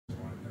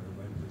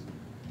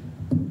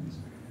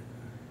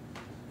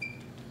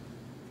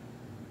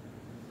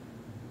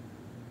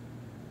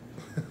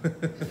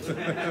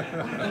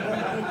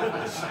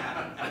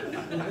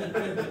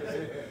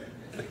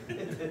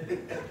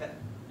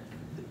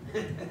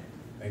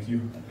Thank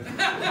you.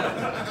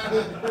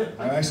 I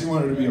actually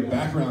wanted to be a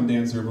background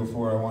dancer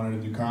before I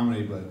wanted to do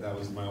comedy, but that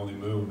was my only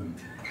move. And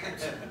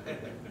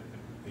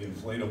the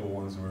inflatable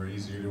ones were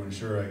easier to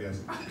insure, I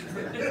guess.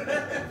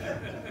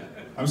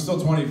 I'm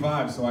still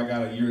 25, so I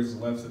got a year's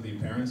left of the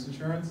parents'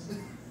 insurance.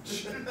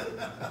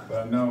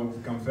 But I know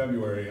come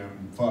February,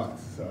 I'm fucked.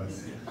 So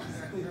it's,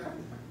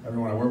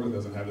 everyone I work with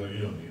doesn't have it.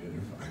 You don't need it,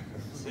 you're fine.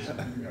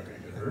 You're not gonna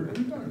get hurt. What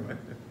are you talking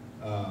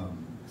about?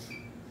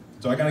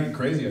 So I gotta get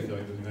crazy, I feel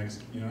like, the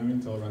next, you know what I mean?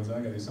 Until it runs out, I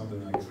gotta do something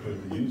that I can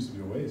put to use to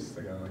be a waste.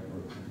 I gotta like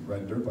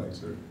ride dirt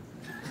bikes or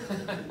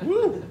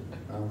woo!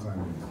 I'm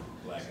climbing.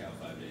 Blackout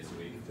 5 days a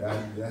week.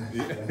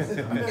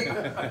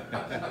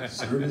 That's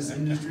service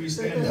industry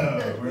stand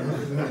up.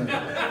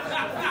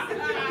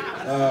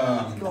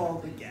 It's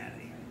called the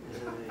Gaddy.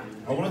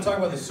 I want to talk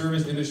about the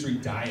service industry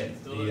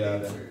diet,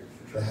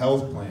 the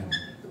health plan.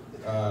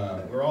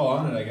 We're all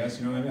on it, I guess.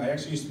 You know what I mean? I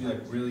actually used to be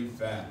like really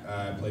fat.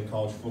 I played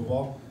college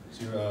football,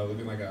 so you're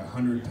looking like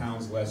 100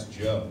 pounds less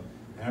Joe.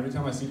 And every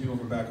time I see people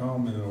from back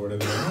home and or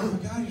whatever, they're like, oh my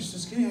God, you're so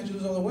skinny. How'd you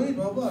lose all the weight?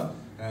 Blah blah.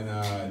 And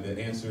the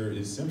answer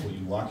is simple.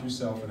 You lock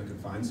yourself in a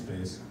confined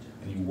space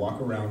and you walk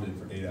around it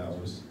for 8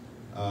 hours.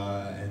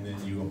 And then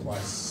you apply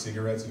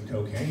cigarettes and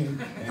cocaine,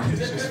 and it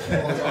just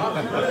falls off.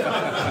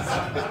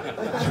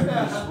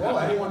 Well,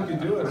 anyone can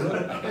do it,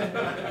 really.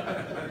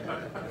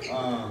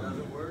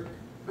 Doesn't work.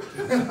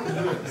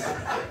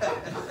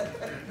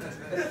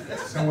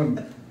 Someone,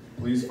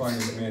 please find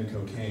this man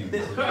cocaine.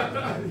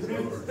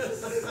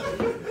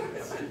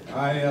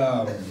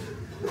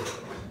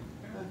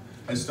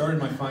 I started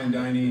my fine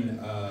dining.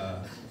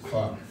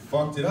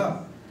 Fucked it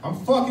up. I'm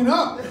fucking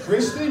up,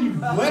 Kristen. You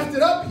left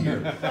it up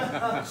here.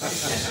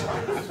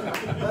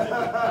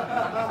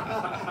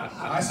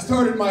 I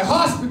started my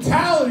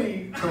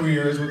hospitality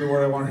career, is what the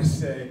word I wanted to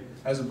say,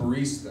 as a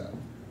barista.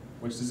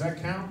 Which, does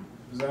that count?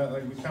 Is that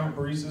like we count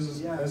baristas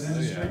as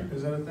industry? Yeah.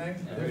 Is that a thing?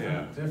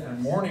 Yeah. Different.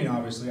 Morning,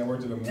 obviously. I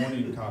worked at a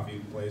morning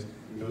coffee place.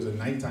 If it was a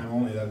nighttime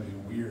only, that'd be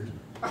weird.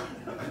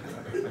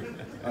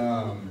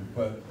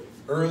 But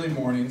early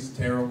mornings,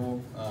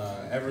 terrible.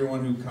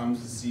 Everyone who comes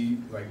to see,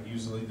 like,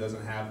 usually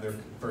doesn't have their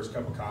first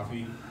cup of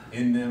coffee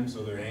in them,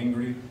 so they're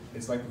angry.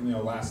 It's like, you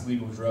know, last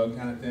legal drug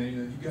kind of thing.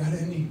 You got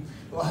any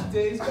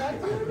lattes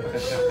back there?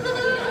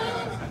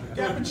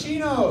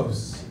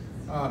 Cappuccinos.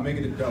 Make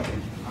it a double.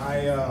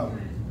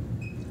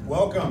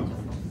 Welcome.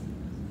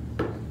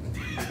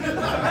 And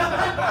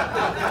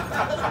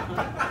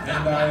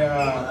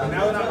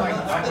now that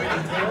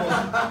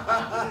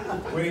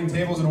I'm waiting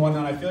tables and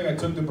whatnot, I feel like I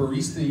took the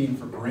barista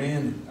for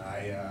granted.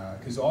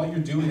 Because all you're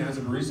doing as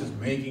a barista is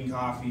making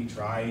coffee,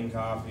 trying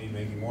coffee,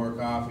 making more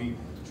coffee,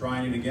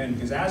 trying it again.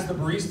 Because as the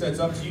barista, it's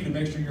up to you to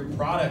make sure your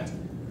product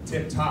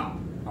tip top.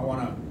 I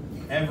want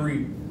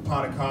every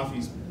pot of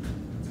coffee's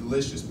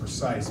delicious,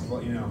 precise,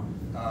 but you know.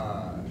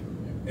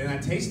 And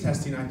that taste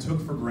testing I took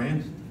for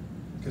granted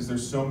because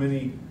there's so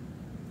many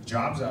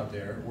jobs out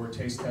there where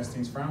taste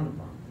testing is frowned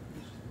upon.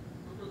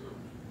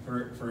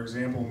 For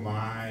example,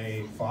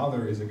 my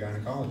father is a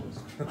gynecologist.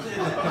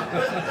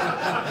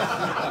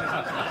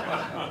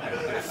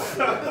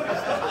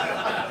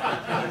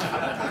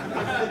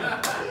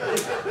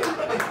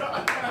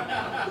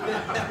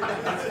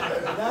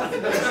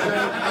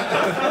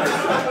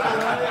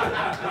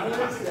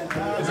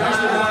 It's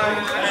actually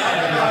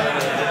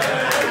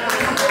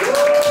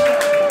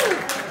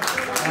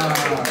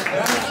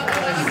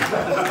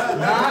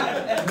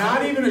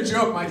not even a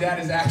joke. My dad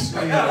is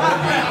actually an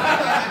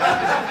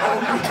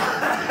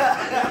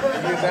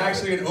He is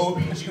actually an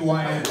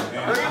OBGYN.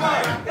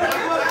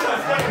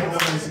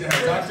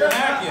 Dr.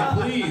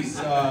 Hackett,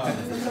 please.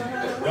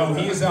 No,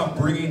 he is out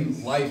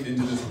bringing life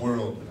into this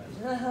world.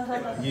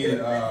 But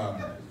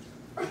yeah,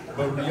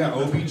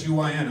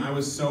 OBGYN. I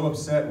was so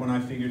upset when I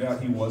figured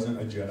out he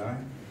wasn't a Jedi.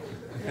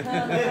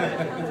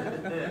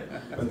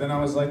 But then I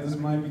was like, this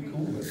might be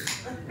cool.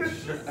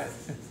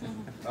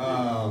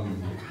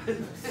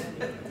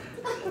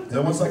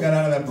 Then once I got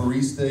out of that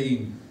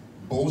barista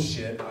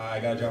bullshit, I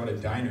got a job at a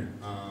diner.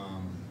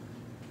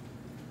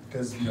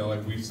 Because, you know,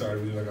 like we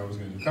started, like I was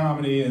going to do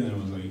comedy, and then it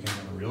was like, you can't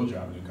have a real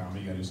job and do comedy,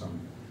 you got to do something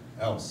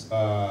else.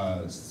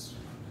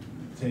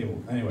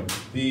 Table. Anyway,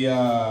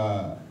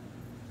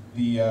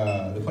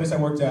 the place I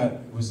worked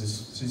at was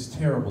this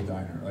terrible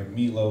diner, like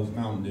meatloaf,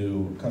 Mountain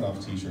Dew,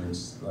 cut-off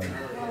T-shirts. Like,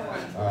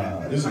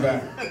 this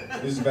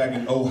is back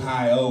in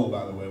Ohio,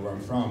 by the way, where I'm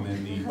from,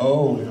 and the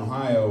O in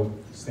Ohio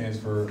stands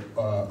for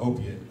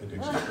opiate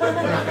addiction.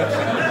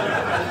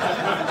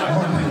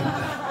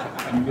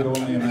 You could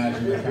only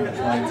imagine the kind of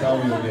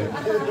clientele you'll get.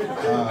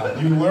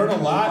 You learn a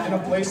lot in a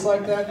place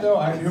like that, though.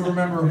 I do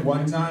remember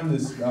one time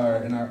this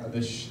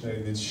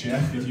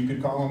chef, if you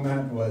could call him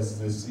that, was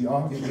this.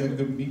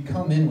 He'd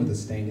come in with a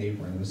stained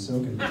apron. It was so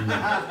confusing.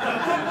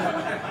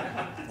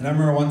 And I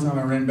remember one time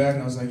I ran back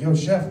and I was like, "Yo,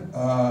 chef,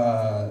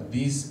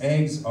 these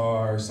eggs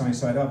are sunny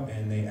side up,"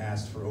 and they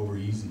asked for over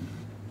easy.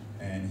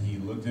 And and he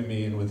looked at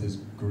me and with his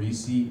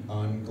greasy,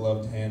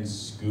 ungloved hand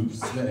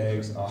scoops the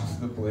eggs off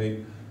the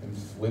plate and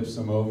flips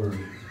them over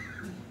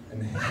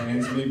and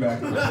hands me back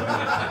the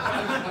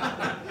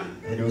plate.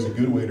 He goes, a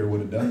good waiter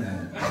would have done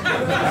that.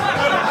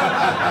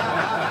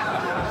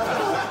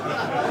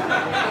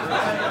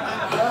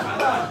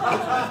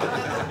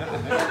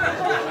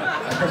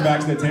 I come back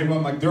to the table,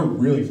 I'm like, they're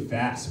really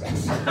fast.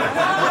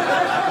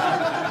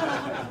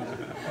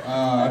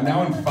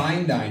 Now I'm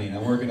fine dining. I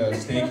work at a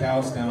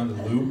steakhouse down in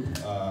the Loop.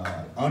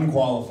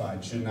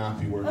 Unqualified, should not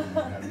be working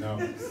there. No,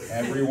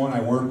 everyone I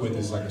work with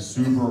is like a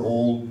super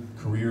old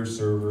career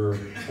server,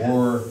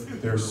 or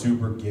they're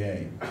super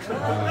gay.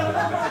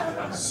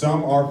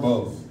 Some are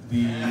both.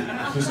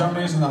 For some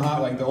reason,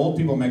 the old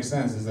people make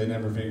sense, as they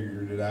never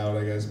figured it out,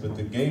 I guess. But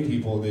the gay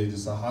people,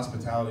 the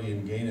hospitality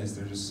and gayness,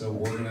 they're just so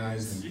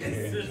organized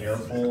and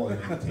careful,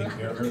 and they take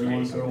care of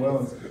everyone so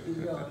well.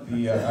 Here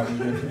we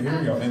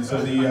go. And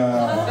so the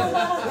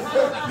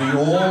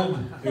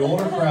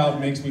older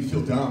crowd makes me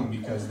feel dumb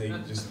because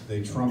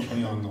they trump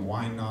me on the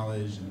wine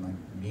knowledge and like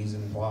mise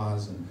en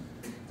place and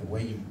the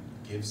way you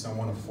give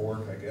someone a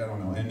fork, like, I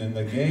don't know. And then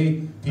the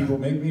gay people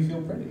make me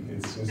feel pretty.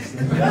 It's just, it's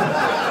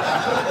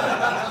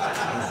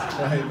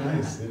quite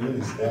nice, it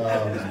is.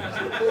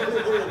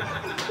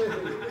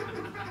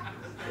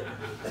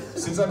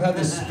 Since I've had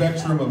this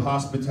spectrum of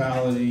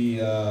hospitality,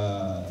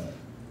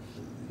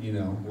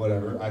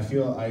 whatever, I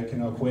feel I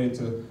can equate it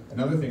to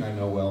another thing I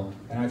know well,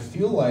 and I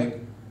feel like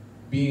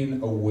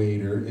being a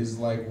waiter is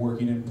like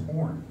working in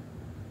porn,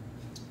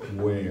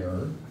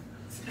 where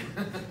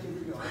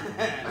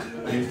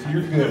if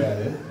you're good at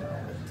it,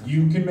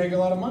 you can make a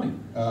lot of money.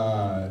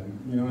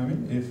 You know what I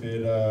mean? If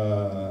it,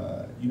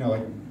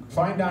 like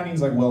fine dining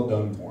is like well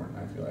done porn.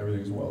 I feel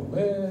everything's well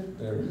lit.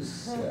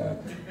 There's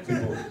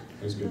people.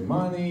 There's good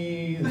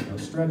money. There's no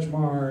stretch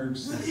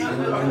marks. It's like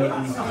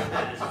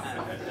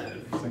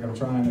I'm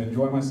trying to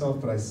enjoy myself,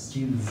 but I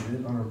see the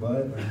zit on her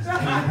butt.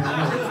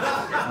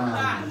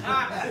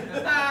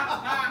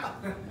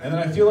 And then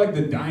I feel like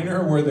the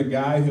diner where the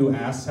guy who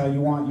asks how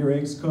you want your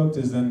eggs cooked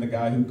is then the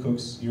guy who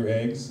cooks your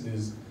eggs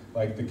is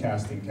like the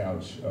casting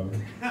couch of the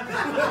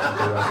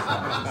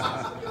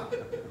restaurant.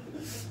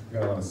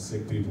 Got a lot of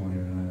sick people in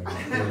here tonight.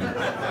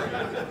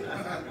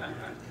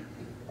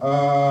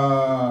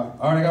 All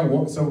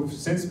right, so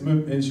since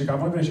in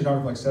Chicago, I've been in Chicago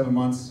for like 7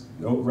 months.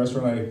 The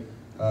restaurant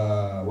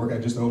I work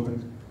at just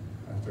opened.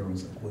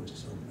 Everyone's like, what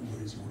just opened?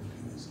 What is your work?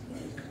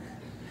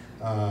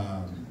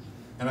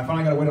 And I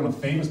finally got to wait on a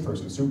famous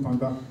person, super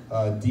pumped up.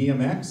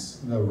 DMX,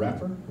 the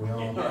rapper.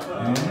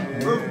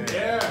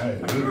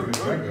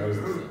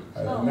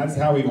 And that's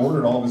how he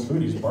ordered all of his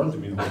food. He just barked at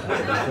me the whole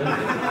time.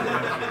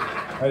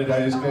 I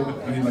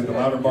need like the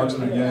louder barks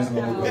than yes.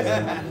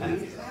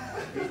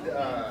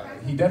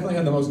 He definitely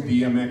had the most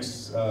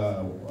DMX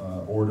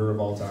order of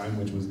all time,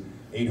 which was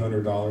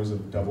 $800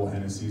 of double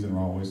Hennessy's and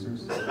raw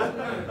oysters.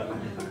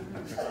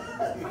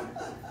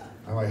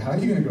 I'm like, how are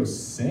you gonna go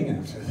sing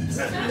after this?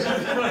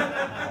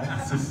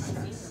 This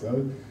is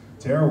so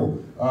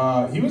terrible.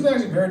 He was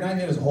actually very nice. He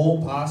had his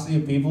whole posse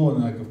of people,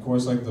 and like, of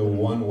course, like the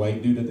one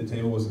white dude at the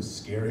table was the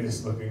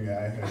scariest looking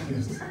guy.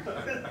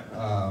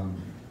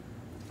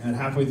 And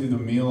halfway through the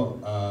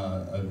meal,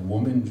 a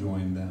woman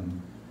joined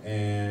them,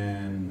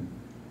 and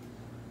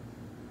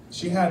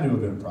she had to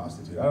have been a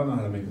prostitute. I don't know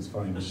how to make this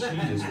funny, but she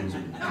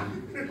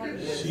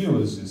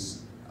was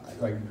just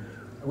like,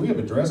 we have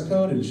a dress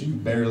code, and she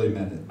barely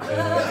met it. But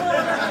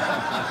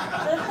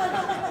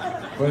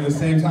at the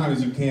same time,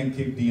 as you can't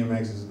kick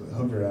DMX's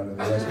hooker out of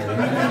the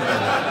restaurant.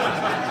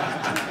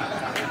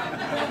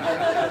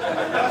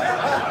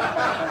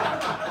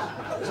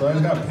 So I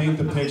just gotta paint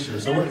the picture.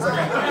 So it's like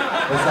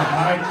it's a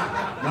high.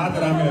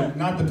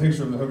 Not the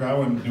picture of the hooker. I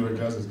wouldn't do her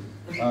justice.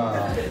 I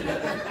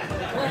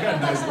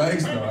got nice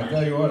legs though, I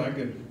tell you what, I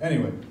could.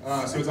 Anyway,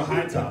 so it's a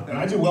high top, and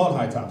I do well at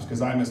high tops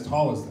because I'm as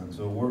tall as them,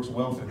 so it works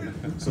well for me.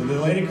 So the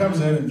lady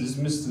comes in, and this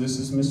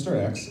is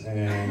Mr. X, and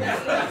then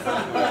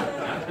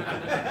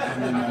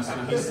so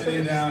he's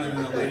sitting down, and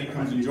then the lady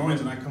comes and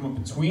joins, and I come up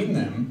between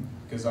them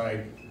because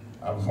I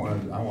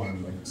wanted to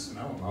like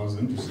smell him. I was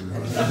interested.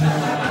 What's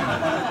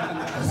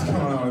going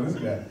on with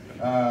this guy?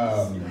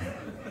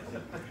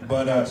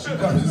 But she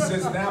comes and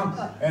sits down,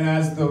 and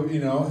as the,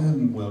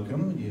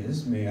 welcome,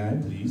 yes, may I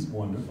please,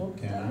 wonderful,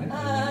 can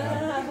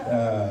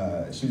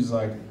I? And she's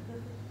like,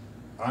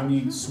 I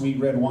need sweet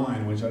red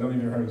wine, which I don't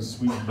even heard of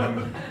sweet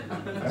red.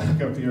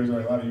 Back up here is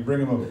like, you bring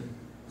him a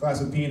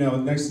glass of Pinot,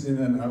 and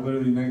then I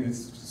literally,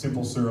 it's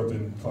simple syrup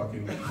and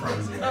fucking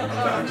crazy. She's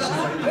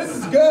like, this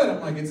is good.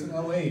 I'm like, it's an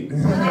 08.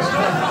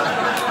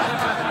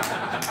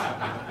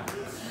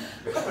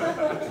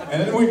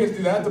 And then we get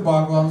through that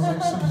debacle. I was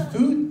like, some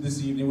food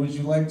this evening. Would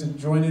you like to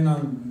join in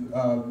on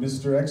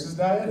Mr. X's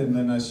diet? And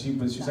then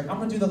she's like, I'm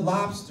gonna do the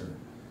lobster.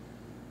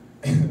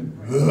 He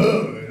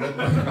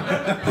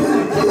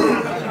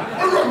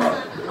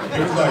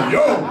was like,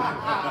 yo,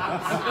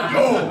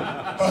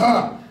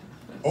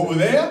 over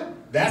there,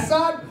 that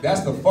side,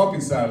 that's the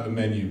fucking side of the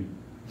menu.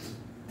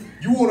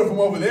 You order from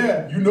over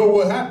there, you know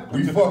what happened.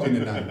 We fucking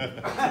tonight.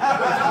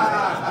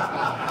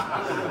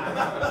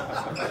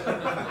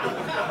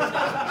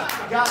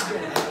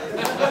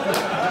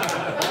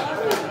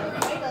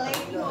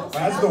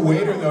 As the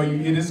waiter, though,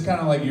 it is kind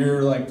of like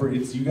you're like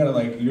you gotta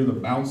like you're the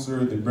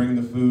bouncer, the bringing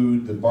the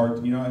food, the bar.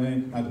 You know what I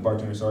mean? Not the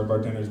bartender. Sorry,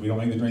 bartenders. We don't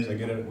make the drinks. I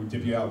get it. We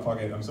tip you out. Fuck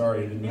it. I'm sorry.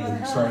 I didn't mean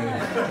to start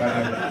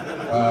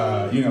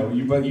it. You know,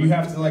 but you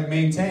have to like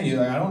maintain.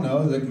 You're like I don't know,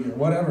 like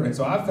whatever. And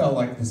so I felt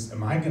like this.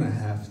 Am I gonna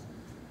have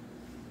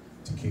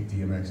to kick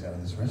DMX out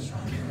of this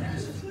restaurant?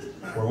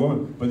 Poor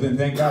woman. But then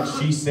thank God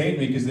she saved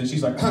me because then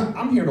she's like,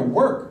 I'm here to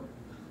work.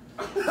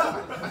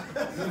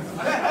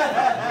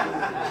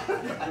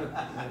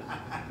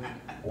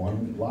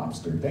 One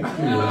lobster, thank you.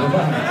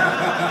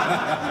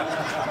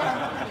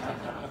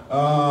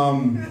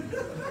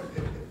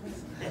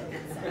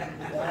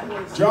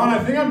 John, I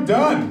think I'm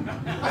done.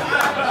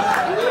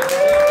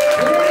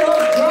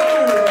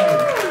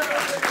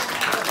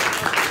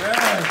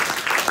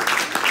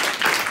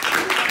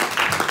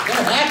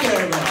 Hackett,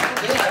 everybody.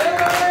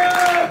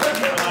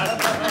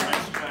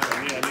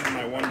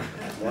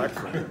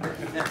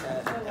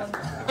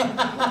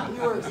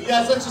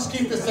 Yes, let's just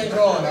keep this thing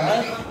rolling, all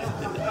right?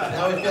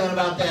 How are we feeling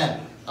about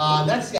that? Next guy.